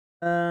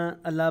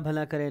Allah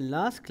bhala kare,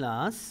 last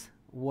class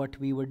what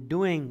we were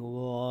doing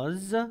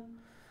was,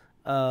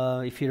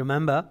 if you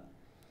remember,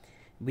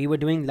 we were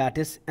doing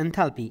lattice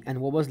enthalpy.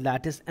 And what was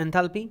lattice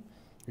enthalpy?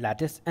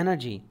 Lattice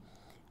energy.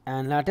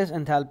 And lattice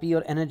enthalpy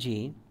or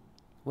energy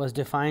was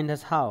defined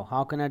as how?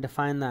 How can I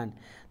define that?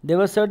 There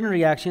were certain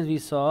reactions we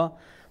saw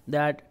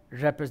that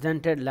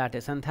represented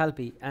lattice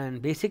enthalpy,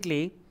 and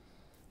basically,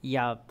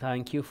 yeah,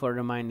 thank you for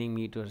reminding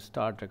me to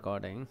start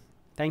recording.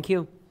 Thank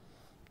you,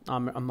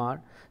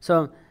 Ammar.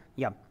 So,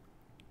 yeah.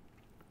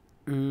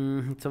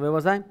 So where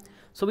was I?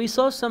 So we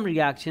saw some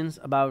reactions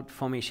about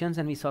formations,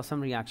 and we saw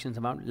some reactions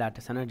about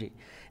lattice energy.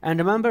 And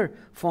remember,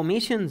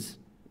 formations,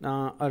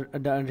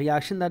 the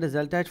reaction that is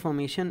delta H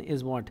formation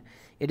is what?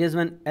 It is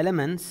when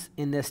elements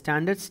in their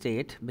standard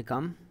state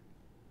become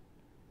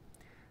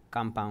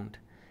compound.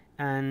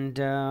 And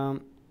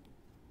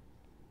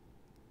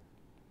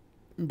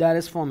that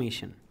is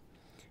formation.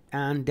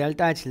 And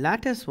delta H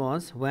lattice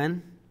was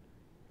when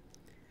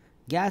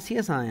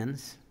gaseous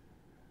ions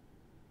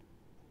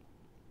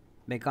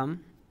become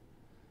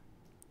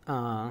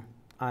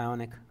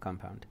ionic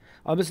compound.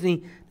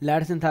 Obviously,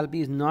 lattice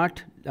enthalpy is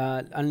not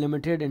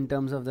unlimited in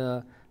terms of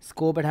the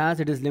scope it has.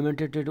 It is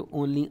limited to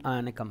only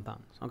ionic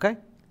compounds. Okay.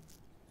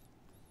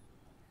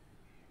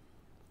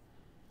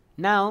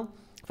 Now,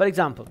 for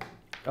example,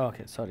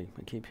 okay, sorry,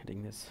 I keep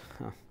hitting this.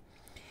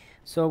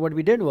 So what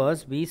we did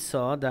was we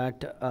saw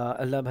that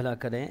Allah bhala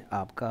kare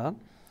आपका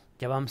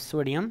जब हम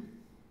sodium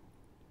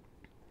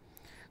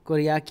को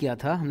react किया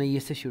था, हमने ये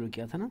से शुरू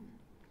किया था ना,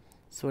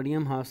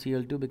 sodium half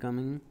Cl2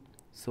 becoming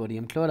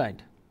sodium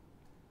chloride.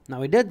 Now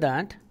we did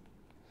that.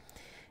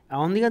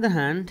 On the other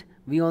hand,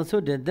 we also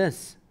did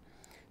this,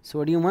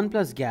 sodium 1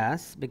 plus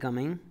gas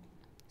becoming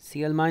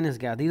Cl minus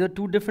gas. These are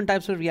two different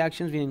types of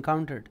reactions we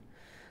encountered.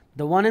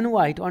 The one in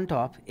white on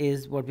top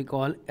is what we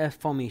call a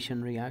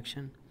formation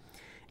reaction,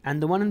 and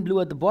the one in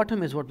blue at the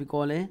bottom is what we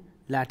call a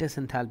lattice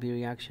enthalpy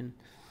reaction.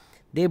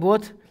 They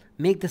both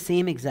make the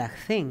same exact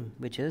thing,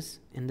 which is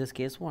in this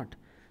case what?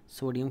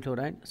 Sodium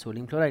chloride,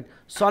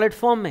 solid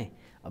form mein.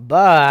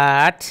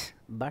 But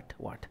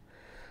what?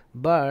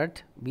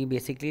 But we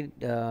basically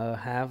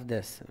have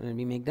this.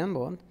 We make them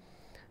both,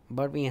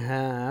 but we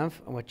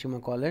have what you may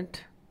call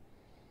it.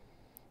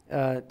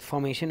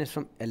 Formation is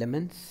from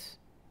elements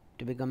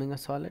to becoming a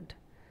solid,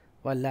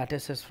 while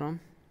lattice is from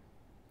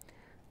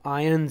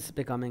ions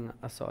becoming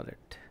a solid.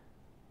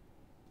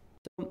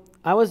 So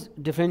I was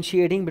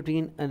differentiating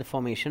between a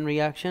formation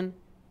reaction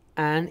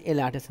and a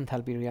lattice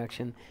enthalpy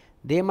reaction.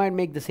 They might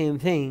make the same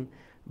thing,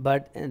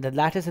 but the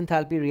lattice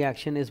enthalpy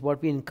reaction is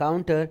what we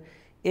encounter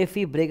if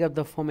we break up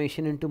the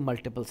formation into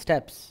multiple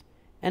steps.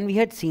 And we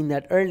had seen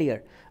that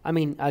earlier. I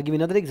mean, I'll give you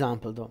another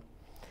example though.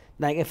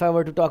 Like if I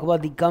were to talk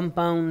about the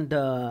compound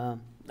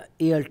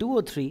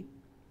Al2O3,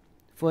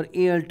 for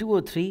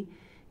Al2O3,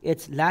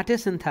 its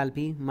lattice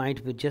enthalpy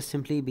might be just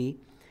simply be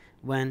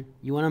when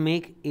you want to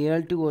make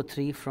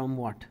Al2O3 from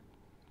what?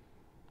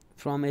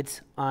 From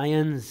its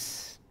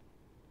ions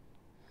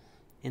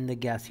in the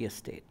gaseous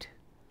state.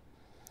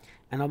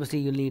 And obviously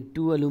you'll need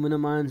 2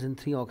 aluminum ions and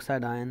 3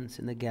 oxide ions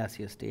in the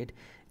gaseous state,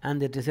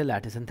 and that is a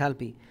lattice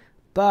enthalpy.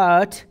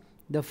 But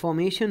the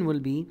formation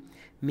will be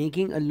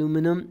making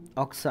aluminum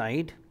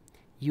oxide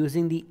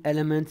using the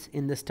elements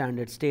in the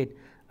standard state,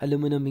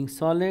 aluminum being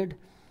solid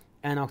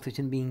and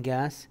oxygen being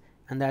gas,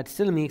 and that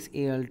still makes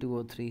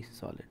Al2O3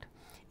 solid.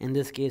 In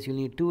this case, you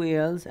need 2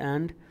 Als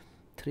and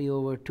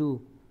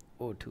 3/2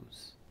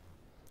 O2s.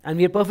 And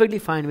we are perfectly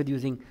fine with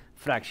using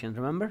fractions,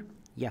 remember?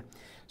 Yeah.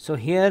 So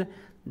here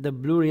the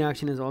blue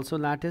reaction is also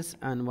lattice,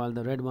 and while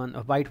the red one,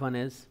 white one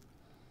is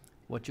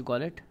what you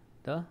call it,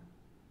 the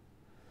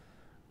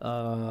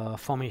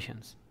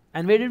formations.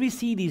 And where did we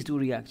see these two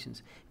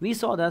reactions? We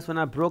saw this when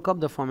I broke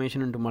up the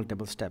formation into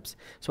multiple steps.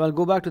 So I'll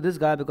go back to this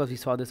guy because we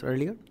saw this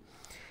earlier.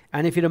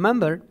 And if you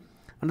remember,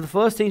 one of the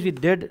first things we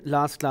did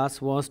last class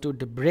was to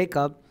break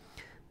up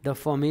the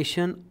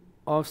formation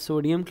of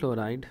sodium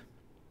chloride.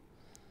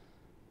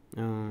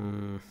 Okay,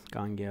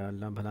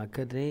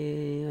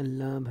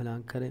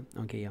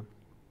 yeah.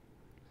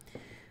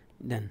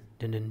 Then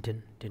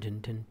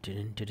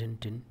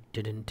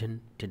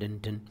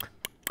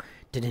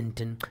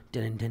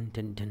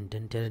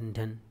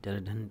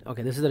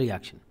okay, this is the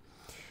reaction.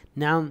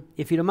 Now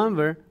if you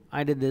remember,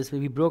 I did this,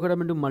 we broke it up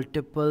into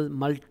multiple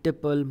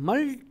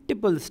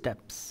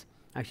steps.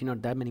 Actually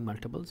not that many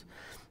multiples,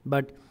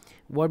 but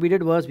what we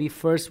did was we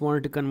first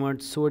wanted to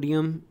convert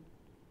sodium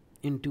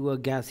into a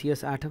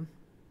gaseous atom,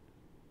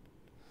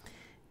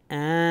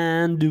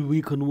 and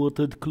we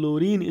converted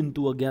chlorine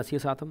into a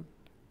gaseous atom.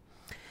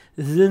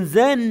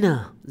 Then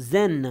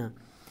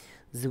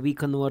we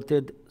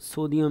converted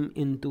sodium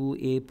into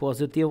a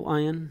positive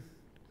ion,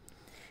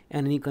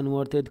 and we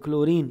converted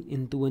chlorine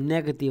into a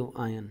negative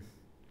ion.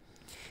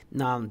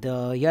 Now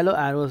the yellow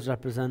arrows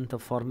represent the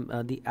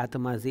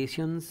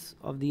atomizations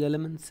of the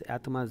elements,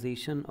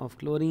 atomization of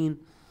chlorine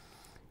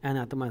and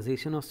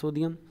atomization of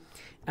sodium,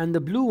 and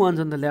the blue ones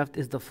on the left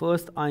is the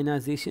first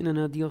ionization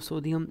energy of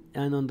sodium,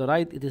 and on the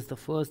right it is the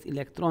first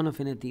electron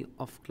affinity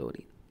of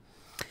chlorine.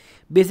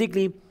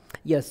 Basically,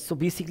 Yes, so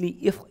basically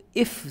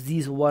if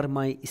these were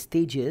my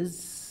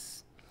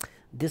stages,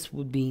 this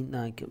would be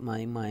like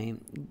my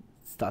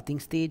starting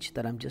stage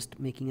that I'm just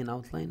making an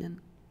outline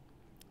in.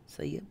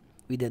 So yeah,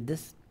 we did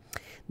this.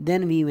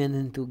 Then we went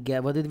into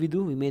what did we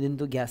do? We made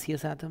into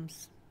gaseous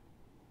atoms,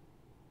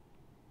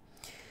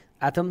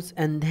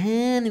 and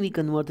then we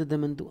converted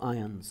them into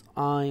ions.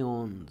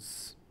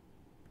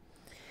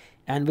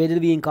 And where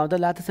did we encounter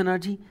lattice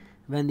energy?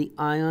 When the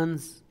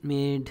ions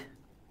made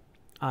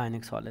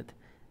ionic solid,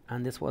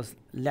 and this was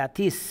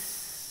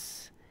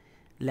lattice,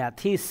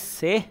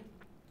 eh?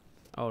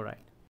 All right.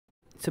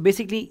 So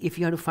basically, if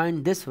you had to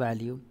find this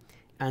value,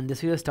 and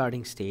this was your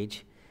starting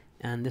stage,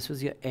 and this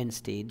was your end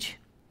stage,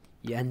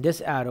 yeah, and this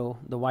arrow,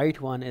 the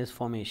white one, is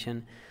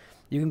formation.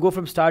 You can go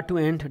from start to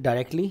end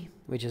directly,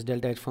 which is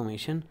delta H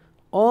formation,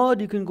 or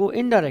you can go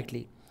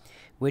indirectly,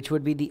 which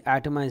would be the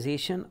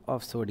atomization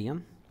of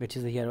sodium, which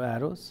is the yellow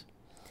arrows,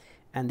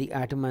 and the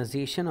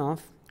atomization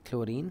of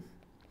chlorine.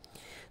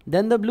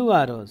 Then the blue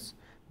arrows,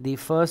 the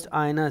first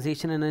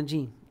ionization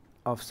energy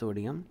of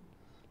sodium,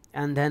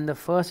 and then the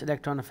first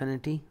electron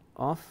affinity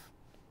of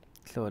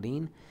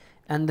chlorine,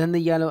 and then the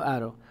yellow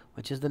arrow,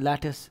 which is the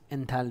lattice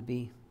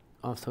enthalpy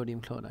of sodium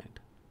chloride.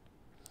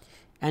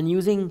 And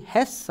using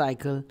Hess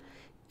cycle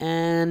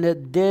and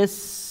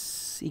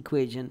this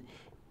equation,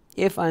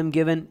 if I'm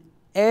given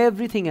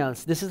everything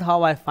else, this is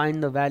how I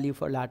find the value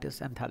for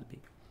lattice enthalpy.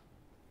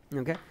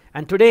 Okay,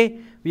 and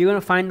today we're going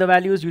to find the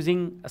values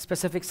using a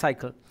specific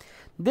cycle.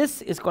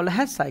 This is called a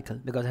Hess cycle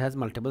because it has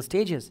multiple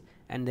stages,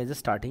 and there's a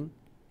starting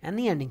and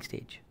the ending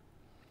stage.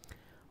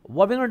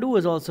 What we're going to do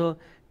is also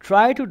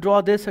try to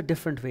draw this a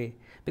different way,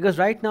 because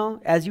right now,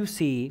 as you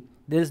see,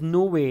 there is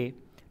no way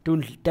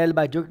to tell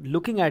by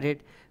looking at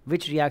it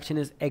which reaction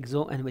is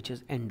exo and which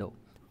is endo.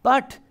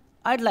 But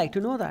I'd like to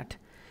know that,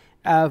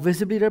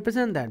 visibly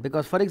represent that,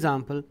 because for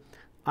example,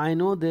 I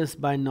know this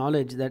by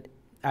knowledge that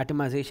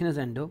atomization is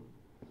endo,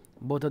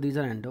 both of these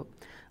are endo.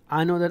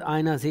 I know that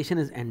ionization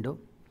is endo,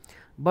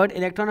 but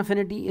electron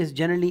affinity is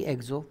generally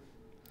exo,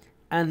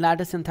 and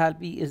lattice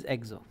enthalpy is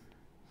exo,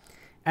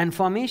 and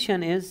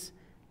formation is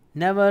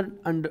never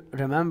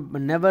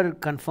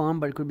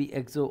confirmed, but it could be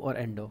exo or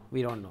endo.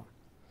 We don't know.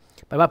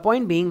 But my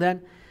point being that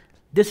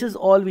this is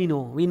all we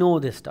know. We know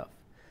this stuff.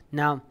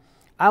 Now,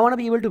 I want to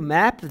be able to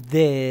map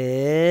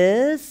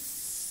this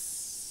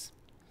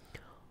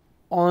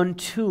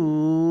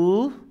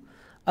onto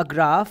a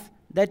graph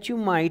that you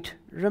might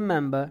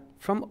remember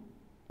from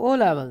O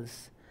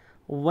levels,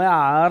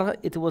 where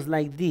it was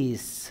like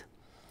this.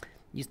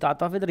 You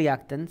start off with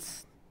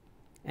reactants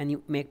and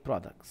you make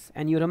products.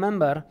 And you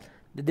remember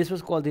that this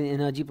was called the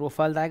energy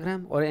profile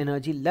diagram or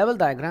energy level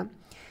diagram.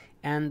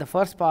 And the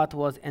first part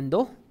was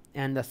endo,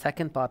 and the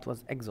second part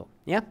was exo.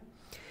 Yeah,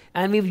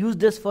 and we've used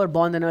this for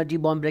bond energy,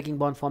 bond breaking,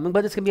 bond forming,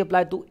 but this can be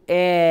applied to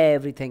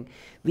everything.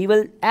 We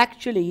will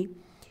actually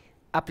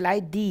apply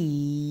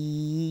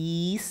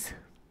these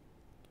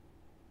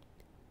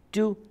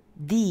to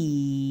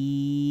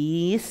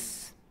these.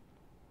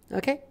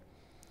 Okay,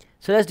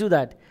 so let's do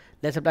that.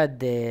 Let's apply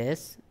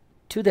this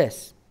to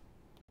this.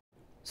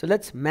 So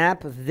let's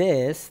map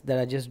this that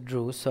I just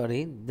drew.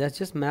 Sorry, let's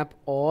just map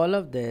all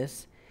of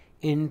this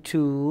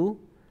into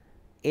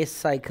a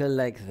cycle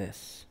like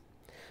this.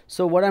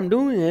 So what I'm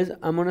doing is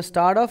I'm going to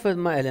start off with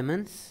my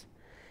elements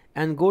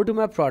and go to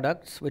my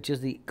products, which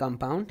is the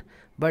compound,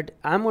 but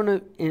I'm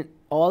going to,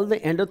 all the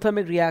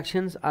endothermic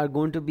reactions are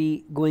going to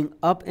be going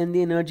up in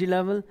the energy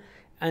level,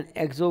 and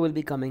exo will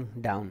be coming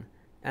down,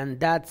 and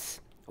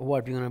that's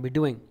what we're going to be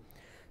doing.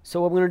 So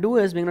what we're going to do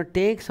is we're going to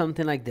take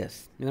something like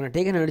this. We're going to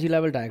take an energy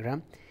level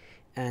diagram,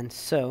 and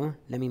so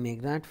let me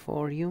make that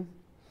for you.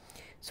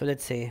 So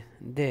let's say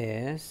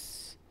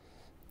this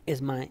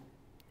is my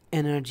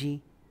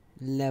energy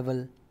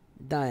level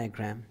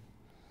diagram,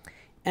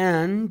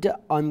 and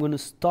I'm going to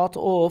start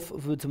off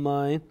with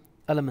my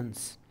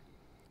elements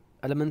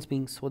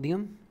being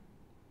sodium,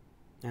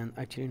 and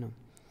actually no,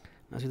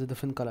 let's use a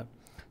different color.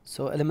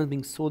 So element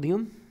being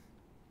sodium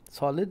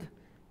solid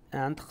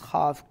and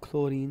half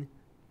chlorine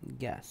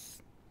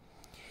gas.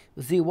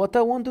 See, what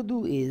I want to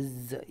do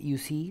is, you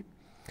see,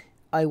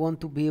 I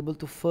want to be able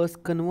to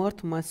first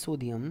convert my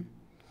sodium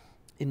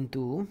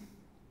into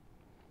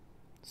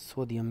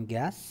sodium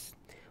gas,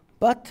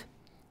 but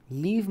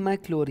leave my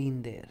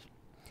chlorine there.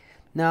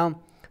 Now,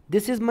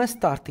 this is my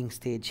starting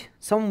stage.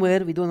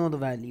 Somewhere we don't know the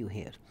value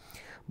here,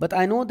 but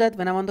I know that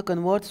when I want to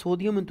convert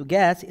sodium into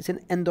gas, it's an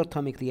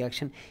endothermic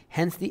reaction.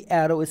 Hence, the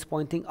arrow is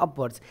pointing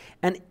upwards,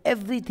 and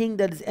everything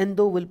that is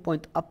endo will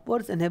point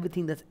upwards, and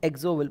everything that's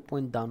exo will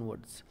point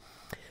downwards.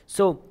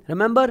 So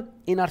remember,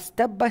 in our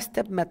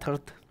step-by-step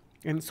method,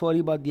 and sorry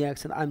about the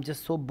accent, I'm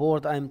just so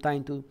bored, I'm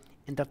trying to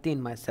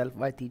entertain myself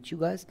while I teach you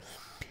guys.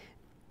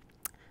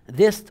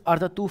 These are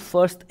the two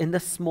first in the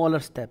smaller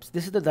steps.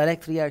 This is the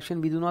direct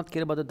reaction. We do not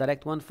care about the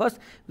direct one first.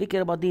 We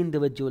care about the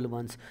individual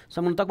ones. So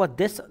I'm going to talk about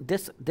this,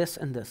 this,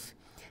 and this.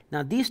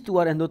 Now these two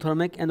are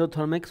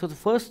endothermic. So the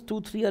first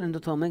 2, 3 are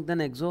endothermic, then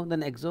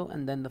exo,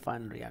 and then the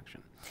final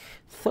reaction.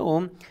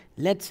 So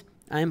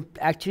I'm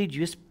actually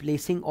just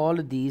placing all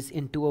of these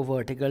into a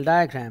vertical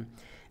diagram.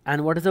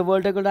 And what is a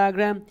vertical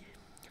diagram?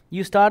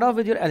 You start off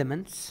with your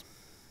elements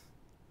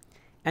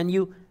and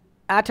you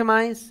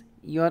atomize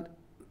your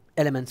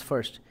elements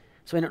first.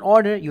 So in an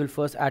order, you will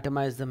first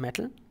atomize the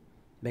metal,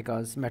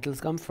 because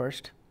metals come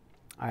first,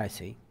 I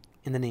see,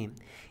 in the name.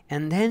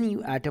 And then you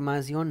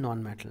atomize your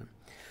non-metal.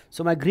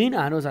 So my green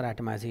arrows are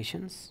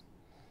atomizations,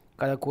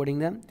 color coding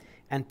them.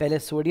 And पहले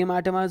sodium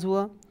atomize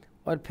हुआ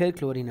और फिर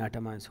chlorine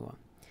atomize हुआ.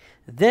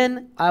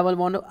 Then I will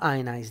want to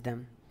ionize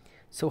them.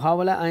 So how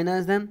will I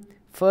ionize them?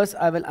 First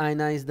I will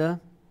ionize the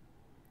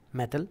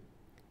metal.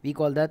 We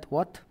call that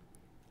what?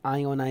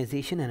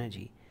 Ionization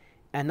energy.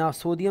 And now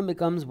sodium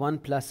becomes 1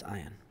 plus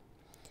ion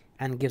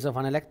and gives off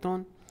 1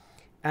 electron,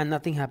 and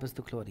nothing happens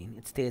to chlorine.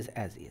 It stays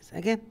as is.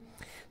 Okay.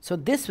 So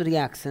this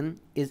reaction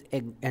is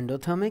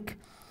endothermic,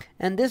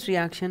 and this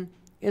reaction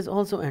is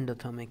also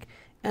endothermic,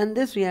 and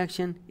this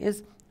reaction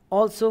is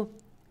also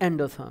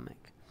endothermic.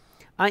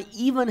 I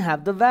even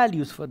have the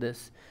values for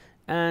this,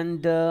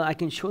 and I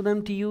can show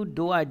them to you,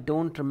 though I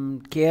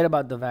don't care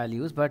about the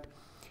values, but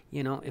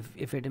you know,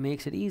 if it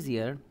makes it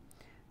easier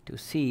to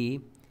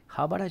see,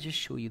 how about I just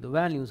show you the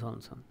values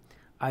also?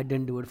 I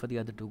didn't do it for the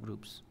other two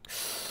groups.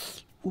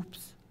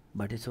 Oops,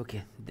 but it's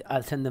okay.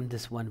 I'll send them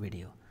this one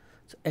video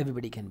so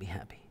everybody can be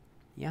happy.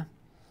 Yeah.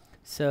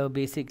 So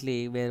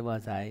basically, where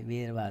was I?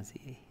 Where was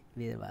he?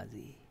 Where was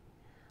he?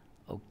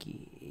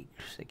 Okay,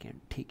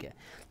 second. Okay.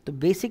 So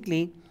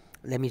basically,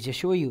 let me just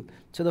show you.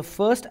 So the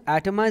first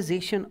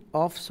atomization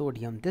of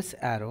sodium, this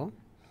arrow,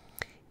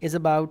 is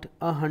about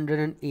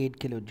 108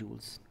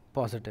 kilojoules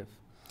positive.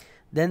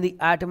 Then the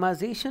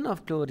atomization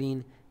of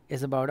chlorine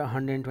is about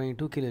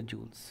 122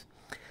 kilojoules.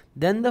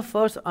 Then the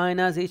first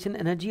ionization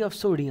energy of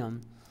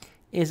sodium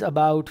is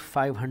about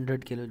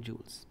 500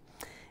 kilojoules.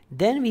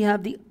 Then we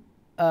have the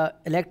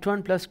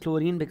electron plus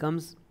chlorine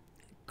becomes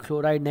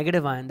chloride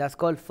negative ion. That's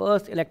called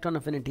first electron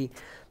affinity.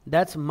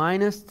 That's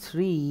minus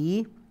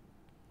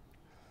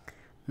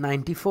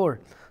 394.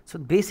 So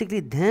basically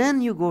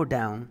then you go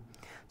down.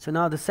 So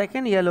now the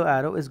second yellow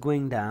arrow is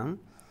going down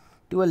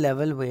to a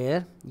level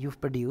where you've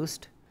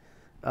produced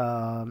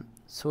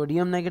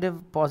sodium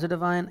negative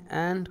positive ion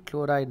and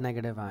chloride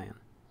negative ion.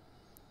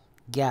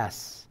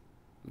 Gas.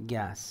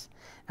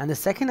 And the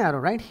second arrow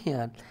right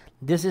here,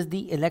 this is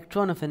the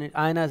electron affinity,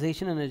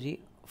 ionization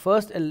energy,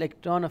 first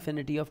electron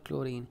affinity of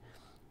chlorine,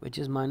 which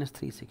is minus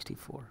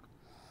 364.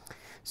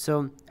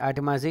 So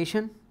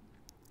atomization,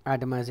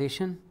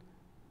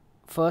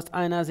 first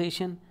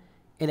ionization,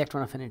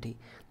 electron affinity.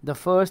 The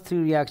first three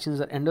reactions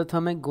are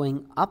endothermic,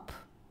 going up,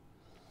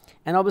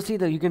 and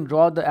obviously you can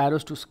draw the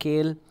arrows to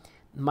scale.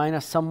 Mine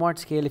are somewhat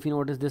scale. If you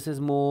notice, this is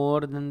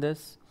more than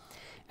this.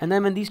 And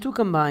then when these two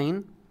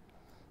combine,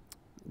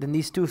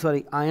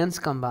 ions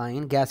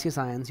combine, gaseous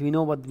ions, we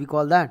know what we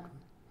call that.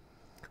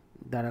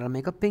 That will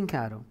make a pink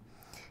arrow.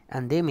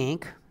 And they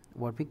make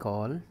what we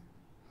call,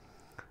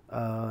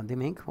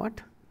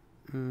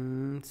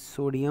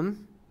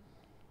 sodium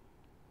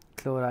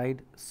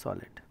chloride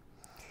solid.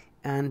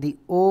 And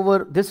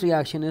this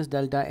reaction is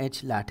delta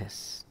H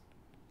lattice.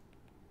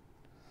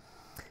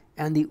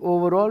 And the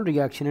overall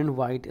reaction in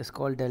white is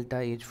called delta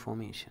H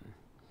formation.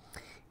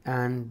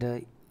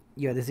 And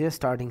yeah, this is your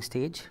starting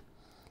stage,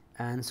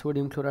 and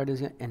sodium chloride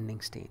is your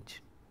ending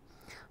stage.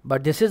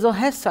 But this is a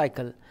Hess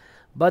cycle.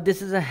 But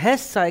this is a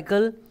Hess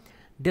cycle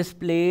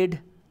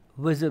displayed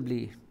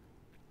visibly.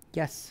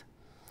 Yes.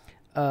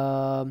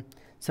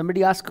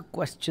 Somebody asked a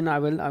question. I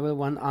will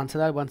answer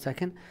that 1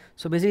 second.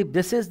 So basically,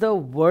 this is the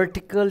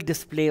vertical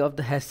display of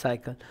the Hess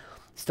cycle.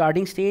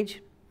 Starting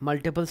stage,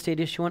 multiple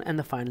stages shown, and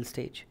the final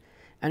stage.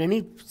 And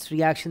any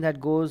reaction that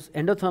goes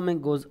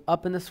endothermic goes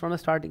up from the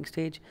starting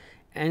stage.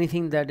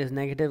 Anything that is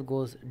negative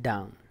goes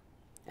down.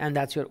 And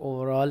that's your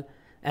overall.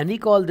 And we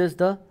call this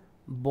the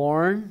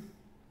Born-Haber.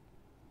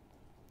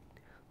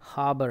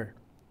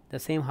 The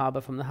same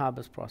Haber from the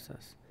Haber's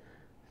process.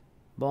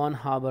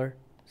 Born-Haber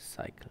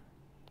cycle.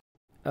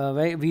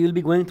 We will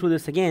be going through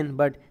this again,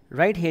 but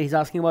right here he's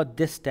asking about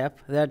this step.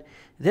 That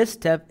this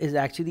step is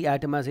actually the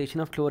atomization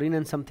of chlorine,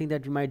 and something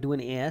that we might do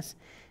in AS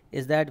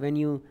is that when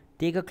you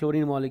take a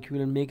chlorine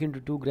molecule and make it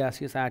into two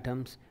gaseous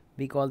atoms,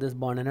 we call this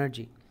bond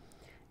energy.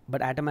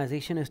 But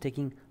atomization is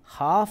taking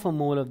half a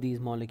mole of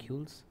these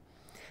molecules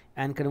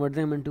and converting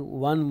them into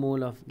 1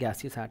 mole of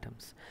gaseous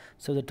atoms.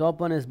 So the top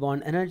one is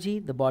bond energy,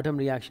 the bottom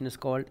reaction is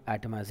called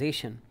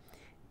atomization.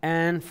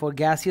 And for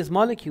gaseous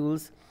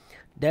molecules,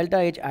 delta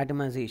H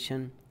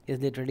atomization is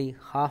literally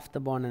half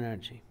the bond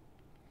energy.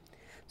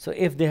 So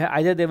if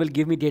either they will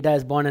give me data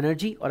as bond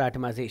energy or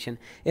atomization.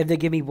 If they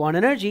give me bond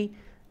energy,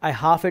 I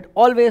half it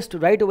always to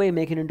right away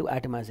make it into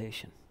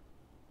atomization.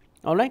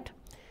 Alright?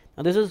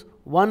 Now this is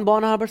one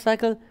Born-Haber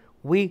cycle.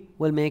 We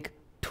will make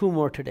 2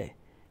 more today.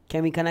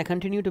 Can I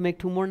continue to make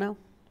 2 more now?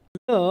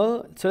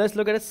 So let's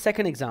look at a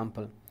second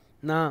example.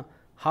 Now,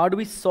 how do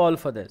we solve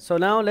for this? So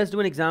now let's do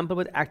an example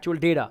with actual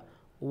data.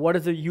 What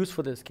is the use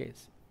for this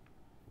case?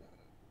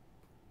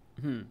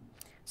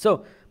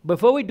 So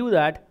before we do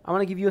that, I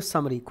want to give you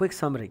a quick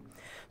summary.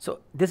 So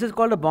this is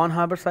called a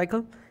Born-Haber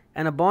cycle,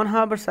 and a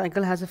Born-Haber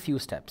cycle has a few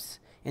steps.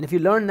 And if you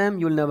learn them,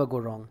 you'll never go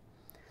wrong.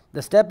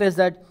 The step is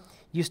that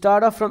You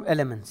start off from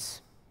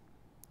elements.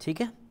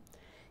 ठीक है?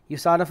 You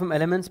start off from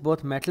elements,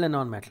 both metal and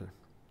non-metal.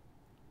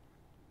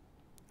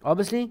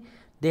 Obviously,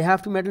 they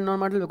have to metal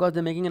non-metal because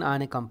they're making an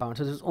ionic compound.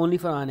 So this is only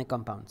for ionic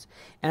compounds.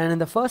 And in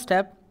the first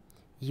step,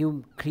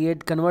 you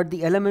convert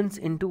the elements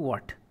into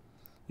what?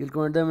 You'll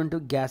convert them into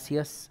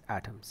gaseous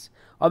atoms.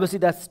 Obviously,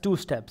 that's 2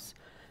 steps,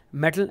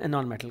 metal and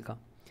non-metal ka.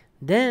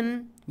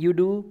 Then you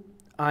do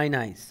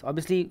ionize.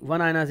 Obviously,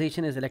 one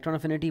ionization is electron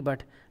affinity,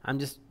 but I'm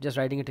just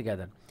writing it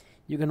together.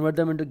 You convert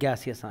them into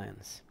gaseous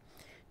ions.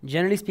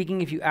 Generally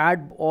speaking, if you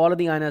add all of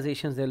the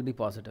ionizations, they will be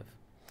positive.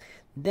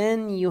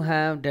 Then you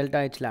have delta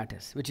H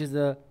lattice, which is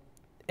the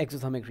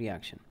exothermic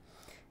reaction,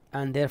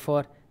 and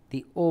therefore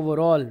the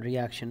overall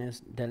reaction is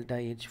delta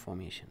H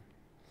formation.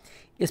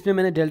 इसमें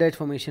मैंने delta H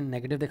formation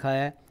negative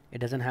दिखाया है. It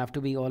doesn't have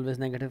to be always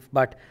negative,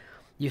 but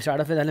you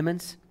start off with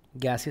elements,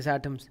 gaseous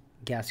atoms,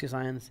 gaseous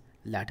ions,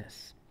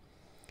 lattice.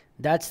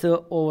 That's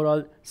the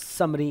overall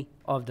summary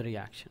of the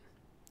reaction.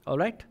 All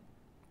right?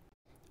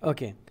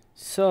 Okay,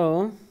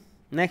 so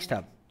next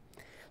up.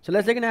 So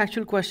let's take an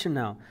actual question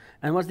now.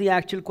 And what's the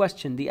actual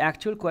question? The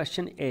actual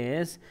question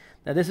is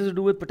that this is to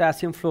do with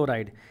potassium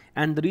fluoride.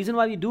 And the reason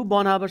why we do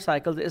Born-Haber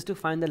cycles is to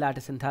find the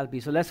lattice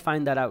enthalpy. So let's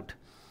find that out.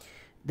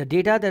 The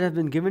data that have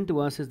been given to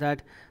us is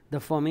that the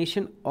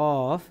formation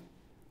of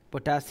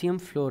potassium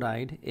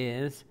fluoride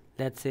is,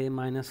 let's say,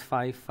 minus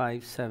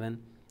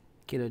 557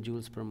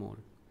 kilojoules per mole.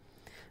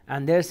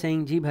 And they're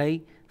saying, Ji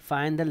bhai,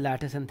 find the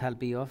lattice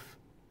enthalpy of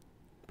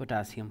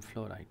potassium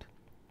fluoride.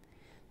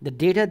 The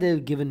data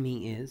they've given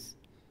me is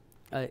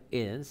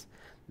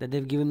that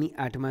they've given me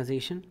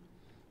atomization.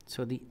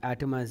 So the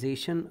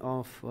atomization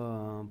of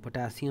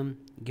potassium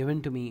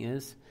given to me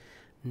is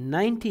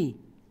 90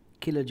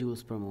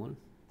 kilojoules per mole.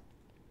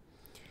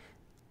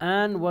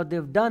 And what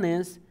they've done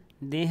is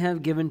they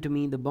have given to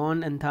me the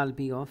bond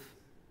enthalpy of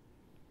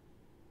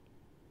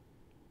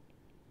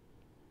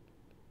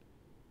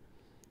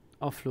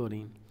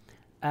fluorine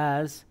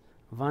as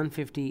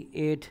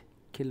 158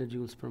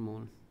 kilojoules per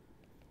mole.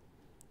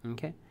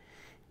 Okay,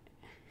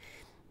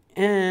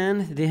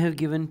 and they have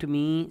given to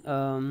me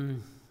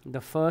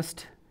the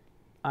first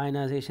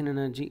ionization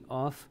energy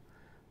of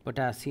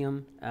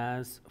potassium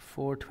as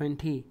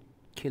 420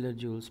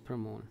 kilojoules per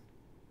mole,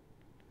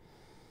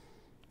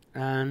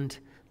 and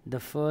the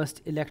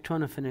first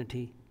electron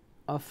affinity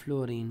of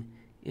fluorine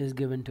is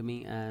given to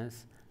me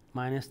as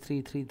minus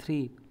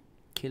 333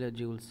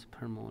 kilojoules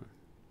per mole.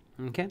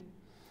 Okay,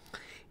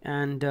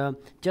 and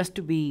just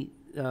to be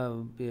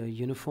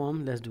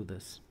uniform, let's do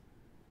this.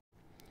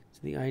 So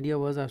the idea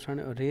was I was trying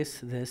to erase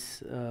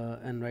this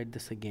and write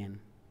this again.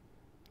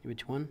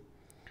 Which one?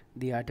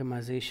 The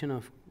atomization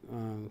of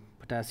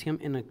potassium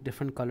in a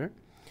different color,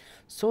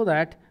 so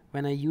that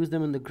when I use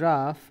them in the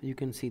graph, you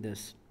can see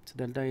this. So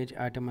delta H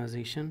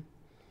atomization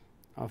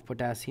of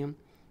potassium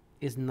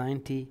is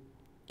 90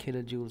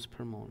 kilojoules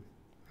per mole.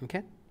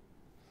 Okay.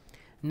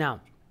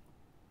 Now,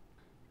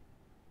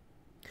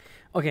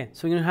 okay,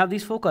 so we're going to have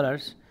these 4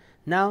 colors.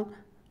 Now,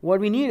 what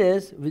we need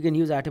is, we can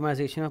use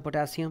atomization of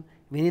potassium.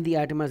 We need the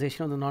atomization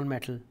of the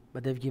non-metal,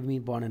 but they've given me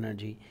bond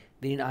energy.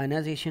 We need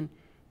ionization,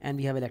 and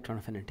we have electron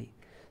affinity.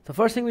 So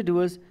first thing we do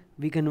is,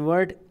 we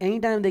convert,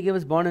 anytime they give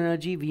us bond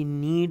energy, we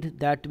need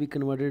that to be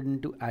converted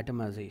into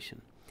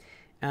atomization.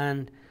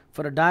 And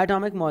for a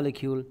diatomic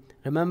molecule,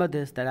 remember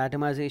this, that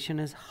atomization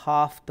is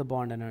half the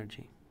bond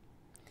energy.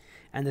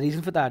 And the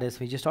reason for that is,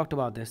 we just talked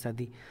about this, that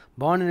the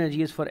bond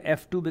energy is for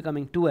F2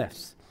 becoming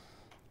 2Fs.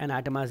 And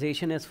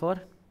atomization is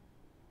for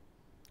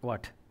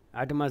what?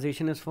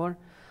 Atomization is for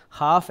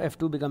half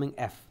F2 becoming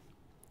F.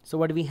 So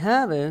what we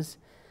have is,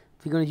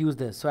 we're going to use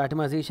this. So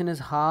atomization is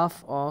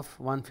half of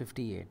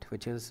 158,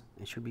 which is,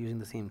 it should be using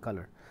the same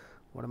color.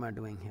 What am I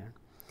doing here?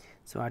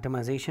 So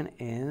atomization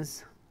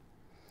is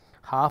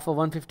half of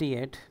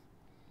 158,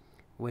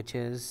 which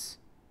is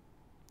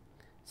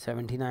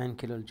 79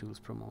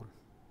 kilojoules per mole.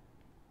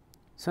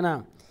 So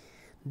now,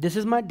 this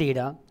is my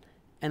data,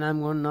 and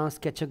I'm going to now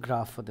sketch a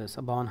graph for this,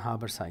 a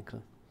Born-Haber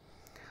cycle.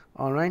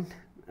 All right.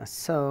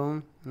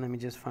 So let me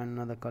just find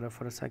another color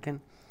for a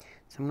second.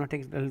 So I'm going to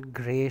take a little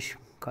grayish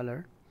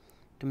color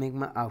to make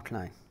my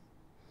outline.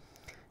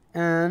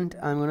 And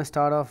I'm going to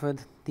start off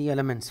with the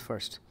elements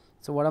first.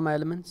 So what are my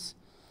elements?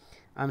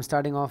 I'm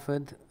starting off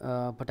with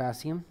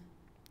potassium,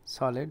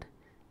 solid,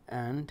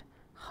 and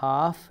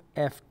half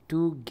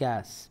F2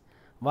 gas.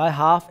 Why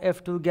half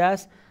F2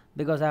 gas?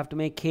 Because I have to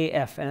make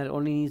KF and it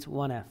only needs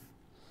 1F.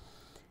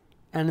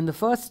 And in the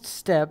first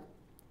step,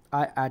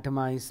 I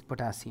atomize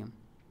potassium.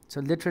 So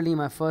literally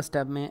my first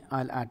step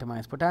I'll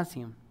atomize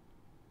potassium.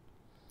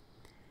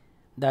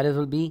 That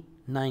will be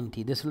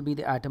 90. This will be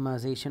the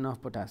atomization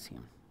of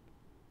potassium.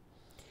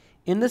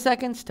 In the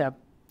second step,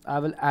 I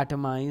will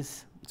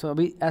atomize.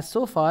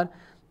 So far,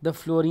 the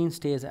fluorine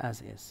stays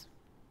as is.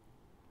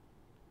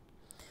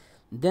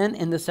 Then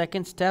in the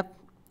second step,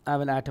 I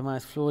will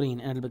atomize fluorine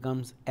and it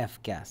becomes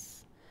F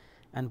gas.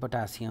 And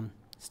potassium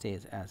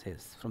stays as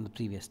is from the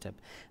previous step.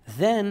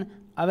 Then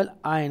I will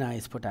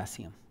ionize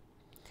potassium,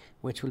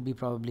 which will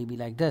probably be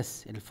like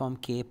this. It will form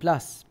K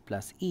plus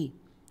E,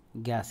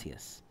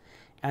 gaseous.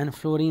 and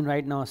fluorine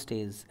right now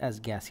stays as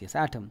gaseous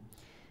atom.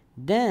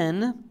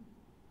 Then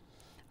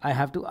I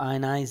have to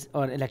ionize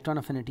or electron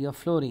affinity of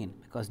fluorine,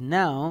 because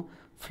now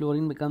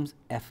fluorine becomes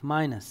F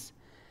minus.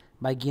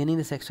 By gaining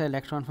this extra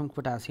electron from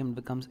potassium, it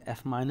becomes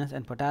F minus,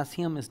 and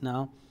potassium is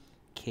now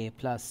K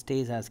plus,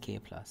 stays as K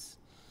plus.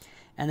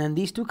 And then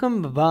these two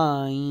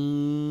combine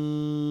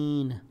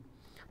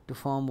to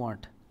form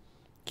what?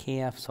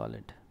 KF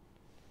solid.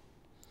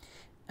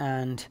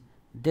 And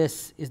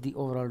this is the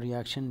overall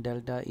reaction,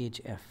 delta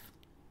HF.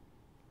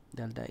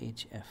 Delta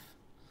HF.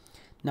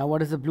 Now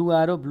what is the blue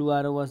arrow? Blue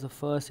arrow was the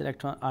first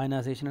electron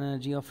ionization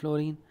energy of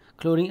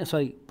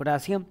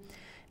potassium,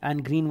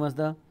 and green was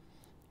the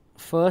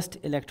first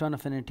electron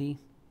affinity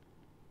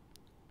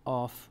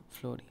of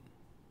fluorine.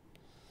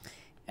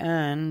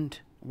 And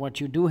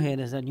what you do here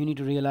is that you need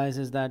to realize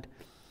is that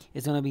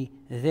it's going to be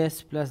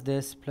this plus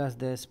this plus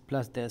this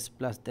plus this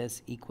plus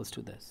this equals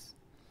to this.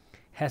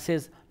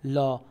 Hess's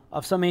law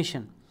of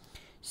summation.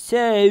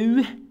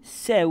 So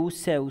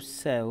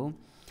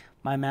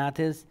my math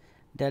is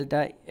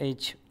delta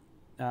H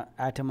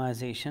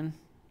atomization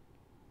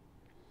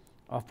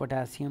of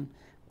potassium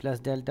plus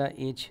delta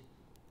H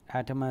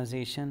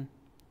atomization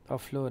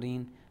of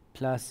fluorine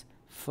plus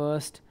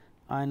first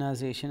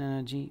ionization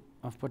energy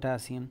of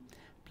potassium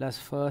plus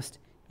first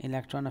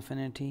electron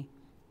affinity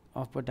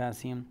of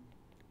potassium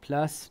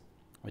plus,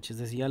 which is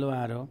this yellow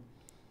arrow,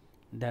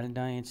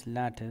 delta H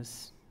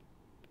lattice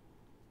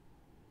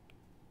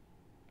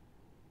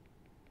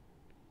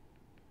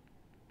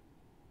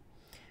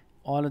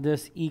all of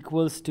this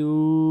equals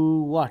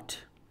to what?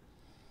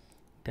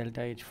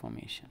 Delta H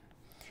formation.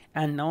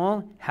 And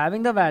now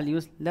having the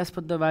values, let's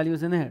put the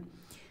values in here.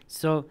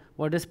 So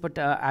what is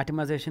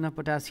atomization of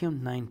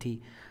potassium?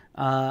 90.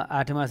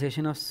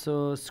 Atomization of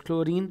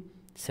chlorine?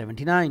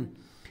 79.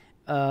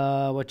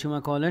 What you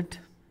might call it?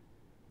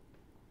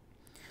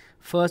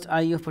 First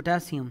IE of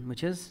potassium,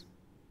 which is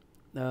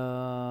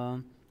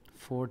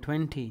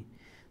 420.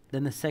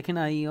 Then the second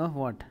IE of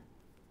what?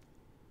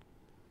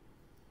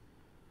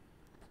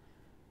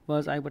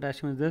 First I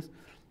potassium is this.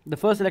 The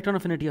first electron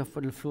affinity of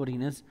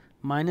fluorine is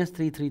minus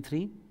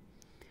 333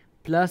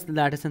 plus the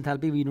lattice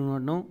enthalpy we do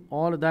not know.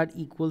 All of that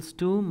equals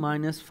to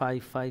minus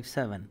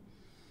 557.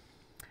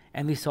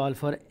 And we solve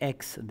for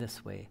X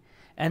this way.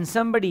 And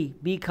somebody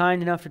be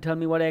kind enough to tell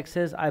me what X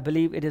is. I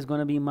believe it is going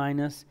to be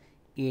minus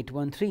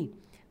 813.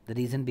 The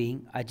reason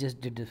being, I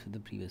just did this with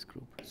the previous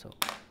group. So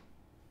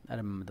I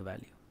remember the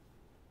value.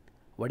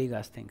 What do you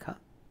guys think, huh?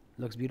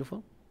 Looks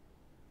beautiful?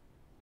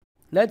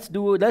 Let's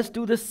do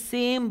the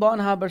same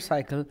Born-Haber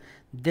cycle.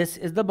 This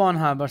is the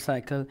Born-Haber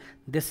cycle.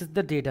 This is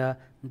the data.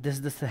 This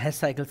is the Hess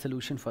cycle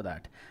solution for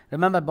that.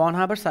 Remember,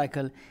 Born-Haber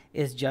cycle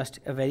is just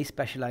a very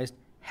specialized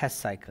Hess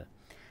cycle.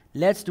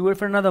 Let's do it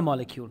for another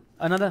molecule.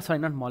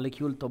 Not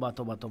molecule. Toba.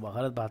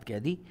 Ghalat baat keh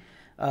di.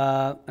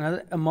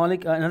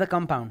 Another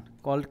compound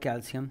called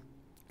calcium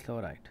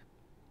chloride.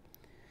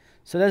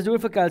 So let's do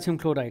it for calcium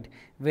chloride,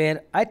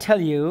 where I tell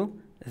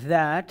you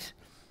that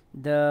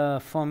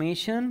the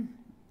formation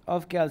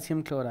of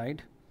calcium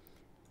chloride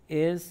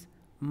is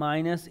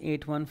minus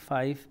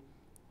 815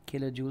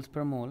 kilojoules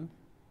per mole,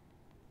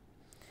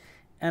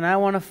 and I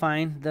want to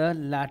find the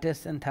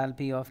lattice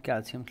enthalpy of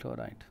calcium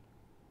chloride.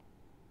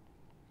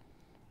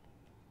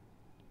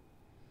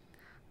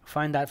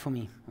 Find that for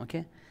me.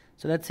 Okay,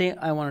 so let's say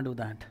I want to do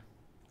that.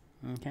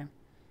 Okay,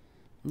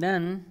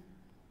 then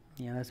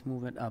let's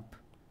move it up.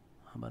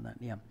 How about that?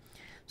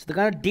 So the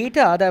kind of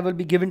data that will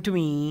be given to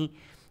me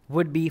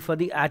would be for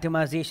the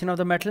atomization of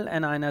the metal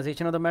and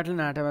ionization of the metal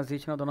and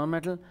atomization of the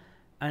non-metal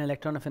and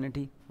electron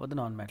affinity for the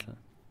non-metal.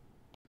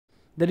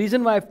 The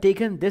reason why I've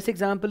taken this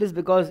example is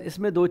because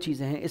इसमें दो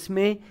चीजें हैं.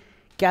 इसमें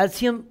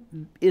calcium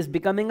is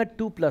becoming a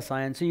 2+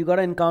 ion, so you got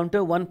to encounter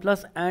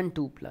 1+ and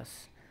 2+,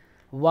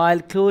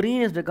 while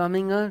chlorine is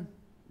becoming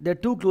there are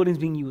two chlorines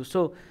being used.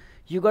 So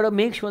you got to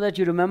make sure that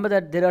you remember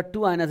that there are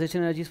two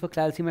ionization energies for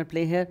calcium at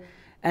play here.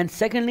 And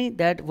secondly,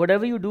 that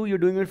whatever you do, you're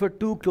doing it for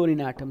two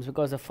chlorine atoms,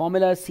 because the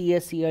formula is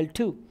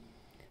CaCl2.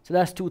 So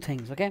that's two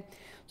things, okay?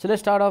 So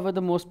let's start off with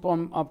the most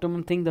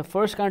optimum thing. The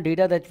first kind of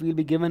data that we'll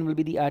be given will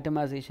be the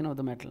atomization of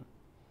the metal.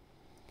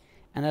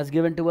 And that's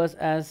given to us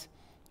as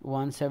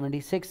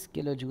 176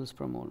 kilojoules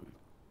per mole.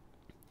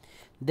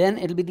 Then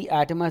it'll be the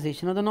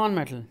atomization of the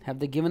non-metal. Have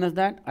they given us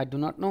that? I do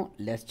not know.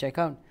 Let's check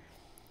out.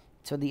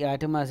 So the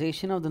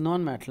atomization of the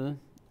non-metal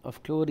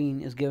of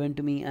chlorine is given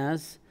to me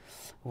as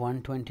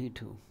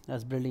 122.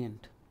 That's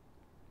brilliant.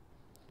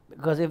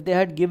 Because if they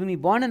had given me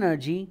bond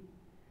energy,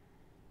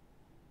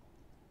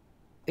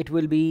 it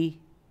will be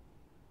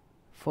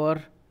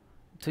for,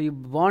 so you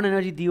bond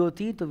energy दी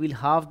होती, so we'll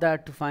halve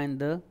that to find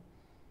the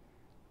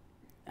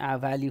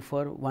value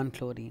for one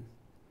chlorine.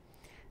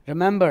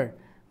 Remember,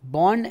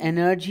 bond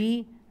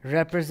energy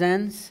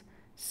represents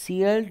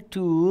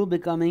Cl2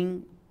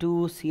 becoming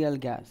 2Cl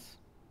gas.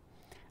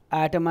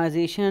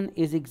 Atomization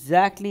is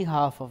exactly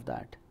half of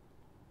that.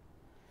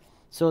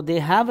 So they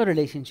have a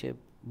relationship.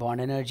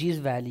 Bond energy's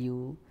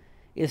value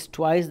is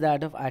twice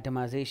that of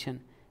atomization,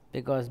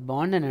 because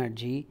bond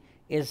energy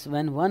is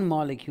when one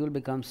molecule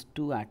becomes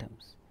two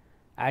atoms.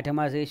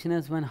 Atomization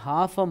is when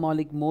half a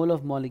mole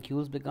of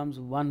molecules becomes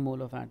 1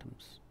 mole of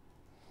atoms.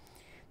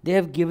 They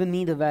have given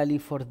me the value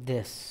for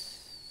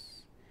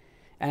this,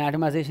 and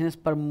atomization is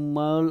per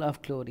mole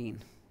of chlorine.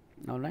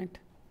 Alright.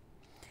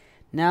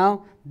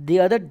 Now the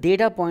other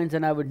data points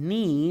that I would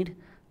need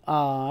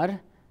are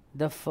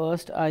the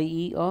first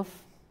IE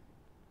of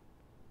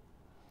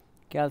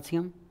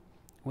calcium,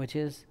 which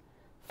is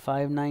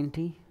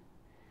 590.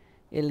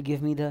 It'll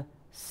give me the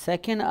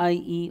second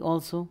IE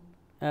also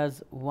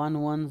as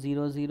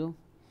 1100,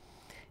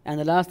 and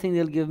the last thing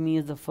they'll give me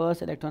is the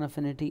first electron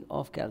affinity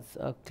of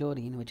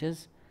chlorine, which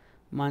is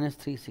minus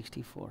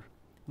 364.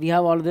 We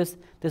have all of this.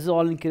 This is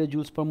all in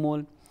kilojoules per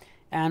mole,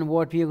 and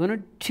what we are going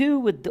to do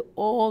with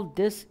all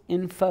this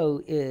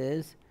info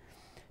is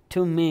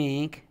to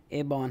make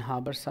a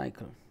Born-Haber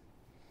cycle.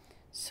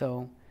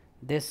 So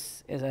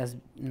this is as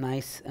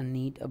nice and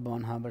neat a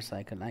Born-Haber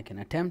cycle I can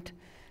attempt.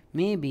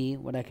 Maybe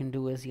what I can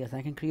do is, yes,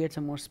 I can create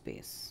some more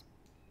space.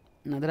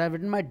 Now that I've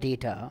written my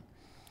data,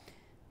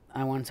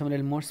 I want some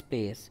little more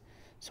space,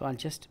 so I'll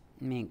just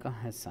make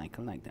a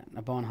cycle like that,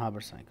 a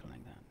Born-Haber cycle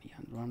like that. Yeah,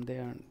 from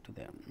there to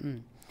there.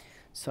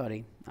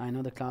 Sorry, I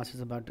know the class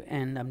is about to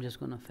end. I'm just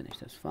going to finish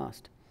this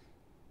fast.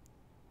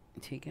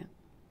 Okay.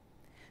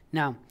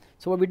 Now,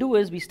 so what we do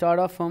is we start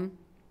off from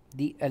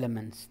the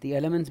elements. The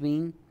elements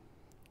being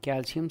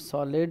calcium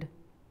solid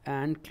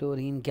and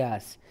chlorine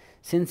gas.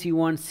 Since you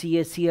want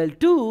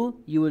CaCl2,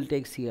 you will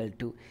take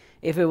Cl2.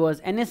 If it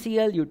was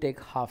NaCl, you take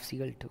half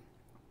Cl2.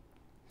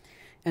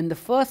 And the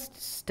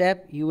first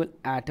step, you will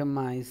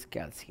atomize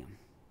calcium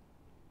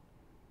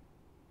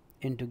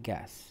into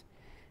gas,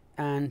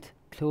 and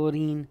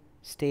chlorine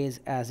stays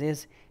as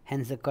is,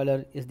 hence the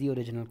color is the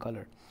original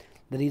color.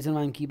 The reason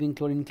why I'm keeping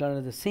chlorine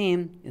color the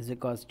same is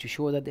because to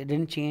show that it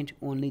didn't change,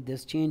 only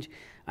this change.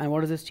 And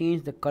what does this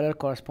change? The color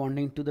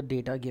corresponding to the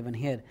data given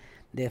here.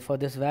 Therefore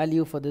this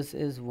value for this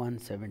is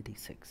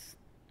 176.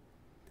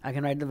 I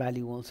can write the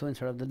value also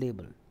instead of the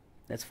label.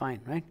 That's fine,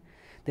 right?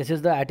 This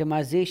is the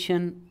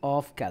atomization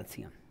of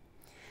calcium.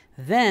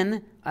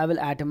 Then I will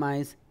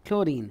atomize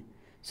chlorine.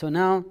 So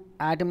now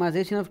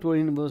atomization of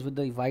chlorine goes with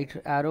the white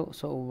arrow,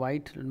 so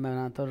white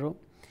row.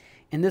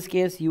 In this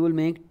case you will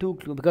make two,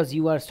 because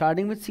you are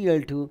starting with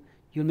Cl2,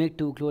 you'll make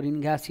two chlorine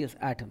gaseous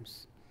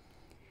atoms.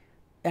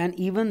 And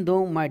even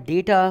though my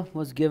data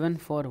was given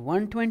for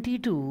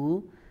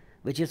 122,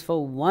 which is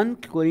for one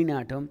chlorine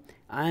atom,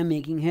 I am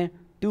making here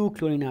two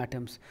chlorine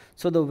atoms.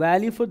 So the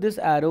value for this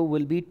arrow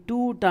will be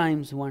 2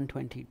 times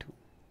 122.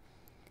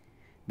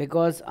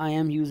 Because I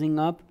am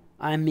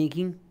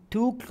making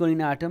two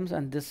chlorine atoms,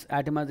 and this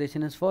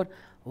atomization is for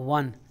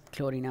one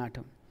chlorine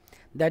atom.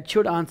 That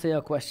should answer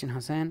your question,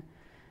 Hassan,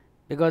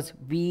 because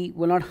we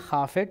will not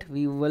half it.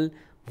 We will,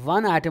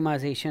 one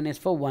atomization is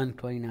for one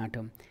chlorine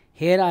atom.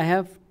 Here I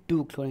have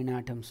two chlorine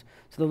atoms.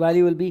 So the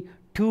value will be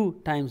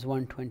 2 times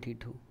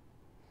 122.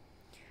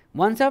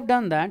 Once I've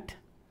done that,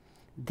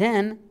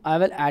 then I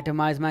will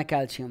atomize my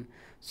calcium.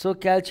 So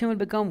calcium will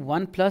become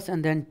 1 plus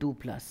and then 2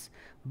 plus.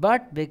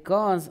 But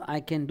because I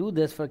can do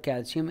this for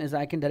calcium, is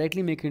I can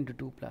directly make it into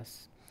 2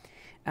 plus.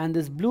 And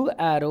this blue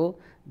arrow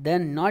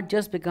then not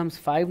just becomes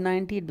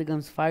 590, it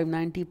becomes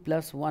 590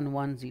 plus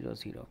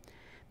 1100.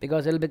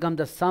 Because it will become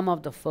the sum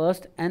of the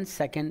first and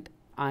second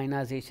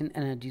ionization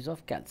energies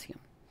of calcium.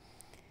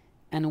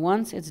 And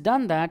once it's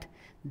done that,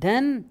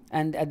 then,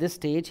 and at this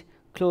stage,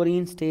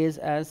 chlorine stays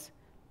as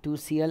 2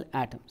 Cl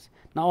atoms.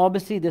 Now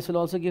obviously this will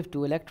also give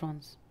 2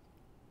 electrons.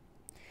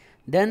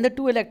 Then the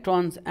 2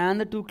 electrons and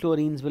the 2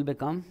 chlorines will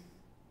become,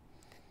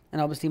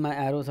 and obviously my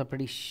arrows are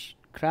pretty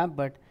crap,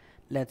 but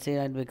let's say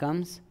it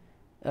becomes,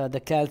 the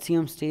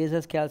calcium stays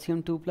as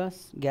calcium 2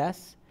 plus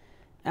gas,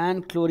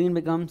 and chlorine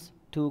becomes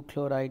 2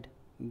 chloride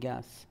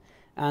gas.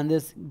 And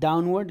this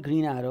downward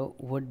green arrow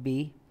would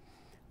be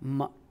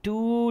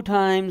 2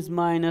 times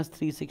minus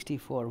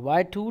 364.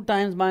 Why 2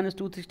 times minus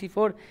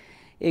 264?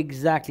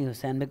 Exactly,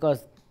 Hussein,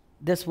 because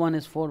this one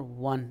is for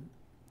 1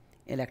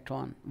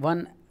 electron,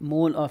 1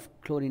 mole of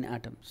chlorine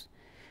atoms.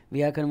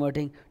 We are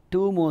converting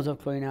 2 moles of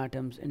chlorine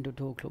atoms into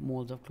 2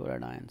 moles of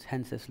chloride ions.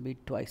 Hence this will be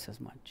twice as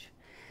much.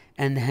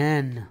 And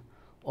then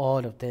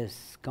all of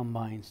this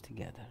combines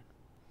together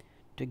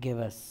to give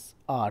us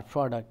our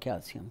product,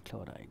 calcium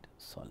chloride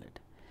solid.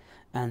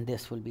 And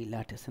this will be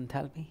lattice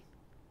enthalpy.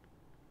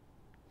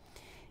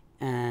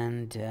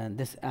 And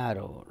this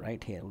arrow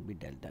right here will be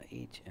delta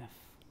HF.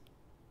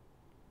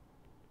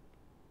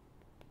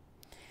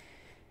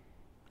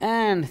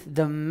 And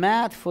the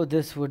math for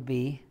this would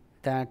be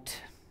that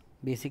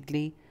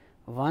basically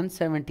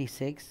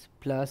 176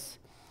 plus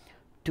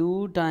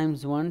 2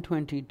 times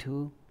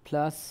 122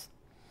 plus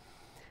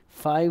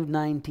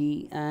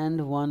 590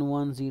 and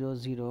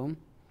 1100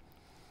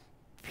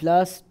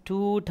 plus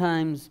 2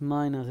 times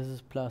minus, this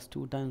is plus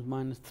 2 times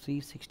minus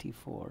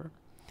 364.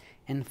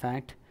 In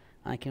fact,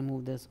 I can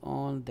move this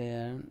all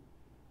there,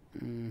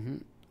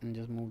 and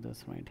just move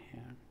this right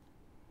here.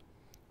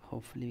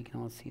 Hopefully we can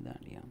all see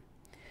that, yeah.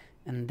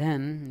 And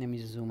then let me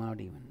just zoom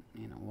out even,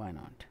 why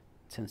not,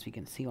 since we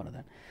can see all of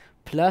that,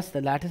 plus the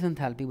lattice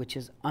enthalpy, which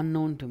is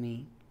unknown to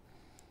me,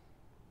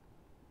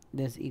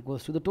 this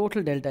equals to the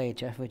total delta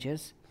HF, which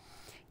is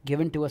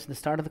given to us at the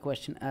start of the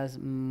question as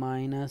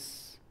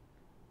minus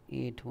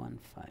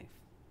 815.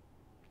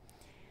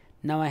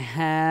 Now I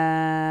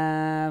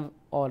have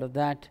all of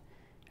that,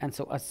 and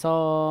so I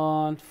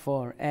solve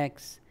for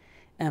x,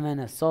 and when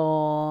I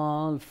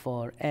solve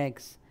for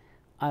x,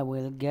 I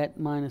will get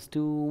minus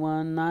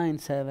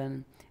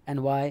 2197.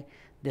 And why?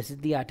 This is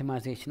the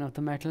atomization of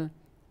the metal,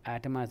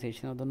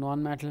 atomization of the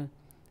non-metal,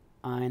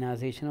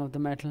 ionization of the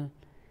metal,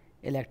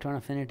 electron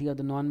affinity of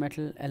the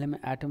non-metal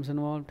atoms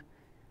involved,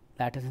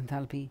 lattice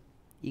enthalpy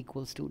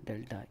equals to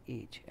delta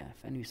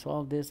HF. And we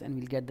solve this and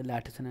we'll get the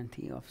lattice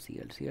enthalpy of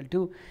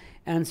Cl2.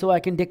 And so I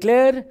can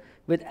declare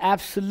with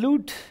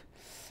absolute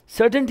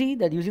certainty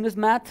that using this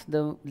math,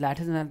 the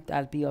lattice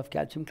enthalpy of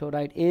calcium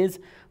chloride is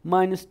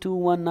minus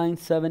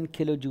 2197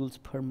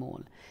 kilojoules per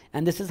mole.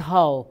 And this is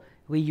how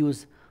we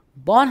use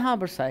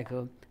Born-Haber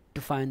cycle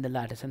to find the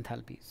lattice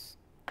enthalpies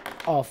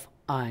of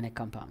ionic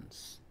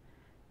compounds.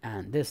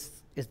 And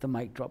this is the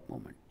mic drop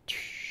moment.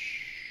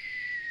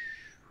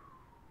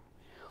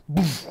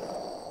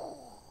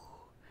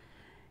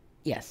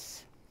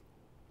 Yes,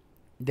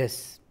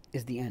 this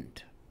is the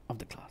end of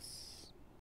the class.